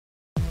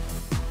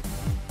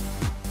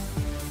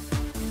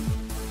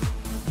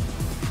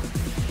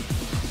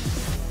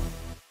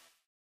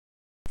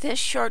This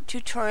short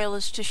tutorial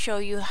is to show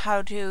you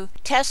how to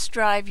test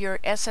drive your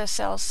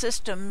SSL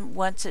system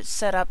once it's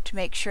set up to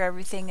make sure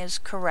everything is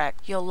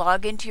correct. You'll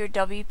log into your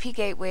WP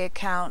Gateway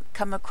account,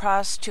 come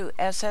across to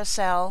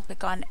SSL,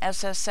 click on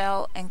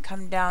SSL and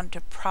come down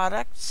to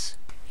Products.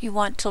 You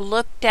want to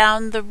look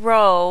down the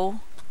row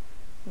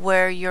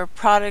where your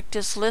product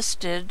is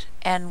listed,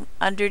 and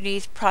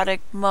underneath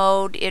product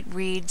mode it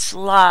reads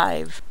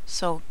live.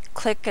 So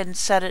click and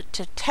set it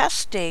to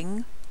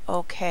testing.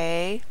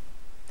 Okay.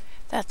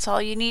 That's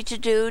all you need to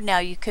do. Now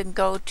you can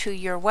go to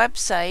your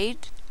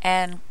website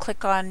and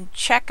click on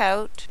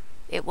Checkout.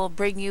 It will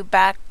bring you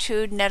back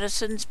to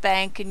Netizens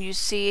Bank, and you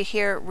see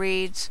here it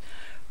reads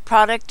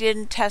Product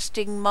in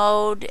Testing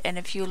Mode, and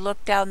if you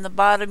look down the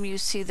bottom you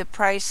see the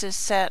price is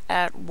set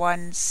at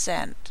 1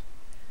 cent.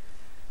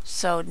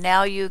 So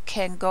now you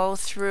can go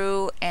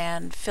through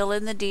and fill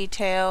in the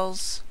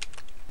details.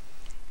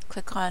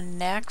 Click on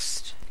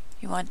Next.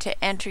 You want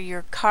to enter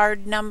your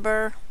card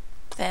number,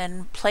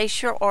 then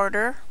place your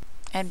order.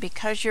 And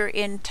because you're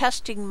in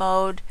testing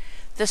mode,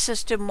 the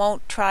system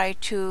won't try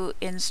to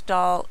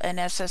install an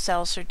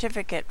SSL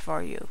certificate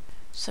for you.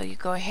 So you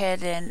go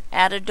ahead and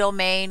add a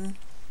domain.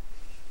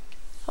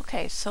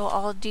 Okay, so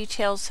all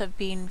details have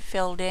been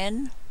filled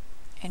in,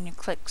 and you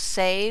click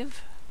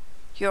Save.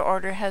 Your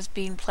order has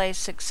been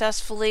placed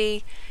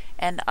successfully,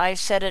 and I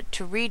set it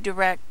to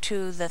redirect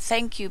to the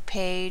thank you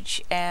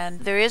page,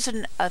 and there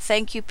isn't a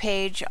thank you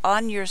page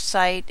on your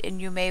site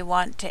and you may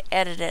want to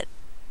edit it.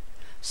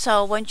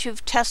 So once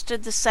you've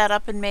tested the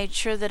setup and made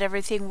sure that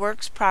everything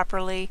works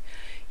properly,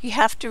 you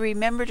have to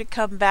remember to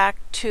come back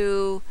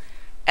to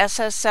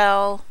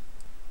SSL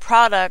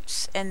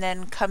products and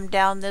then come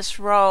down this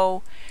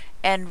row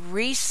and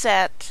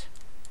reset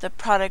the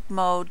product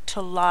mode to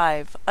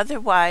live.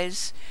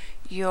 Otherwise,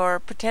 your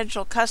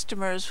potential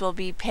customers will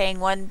be paying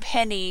 1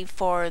 penny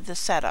for the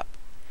setup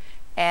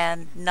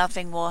and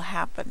nothing will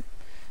happen.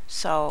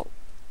 So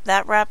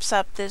that wraps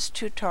up this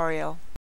tutorial.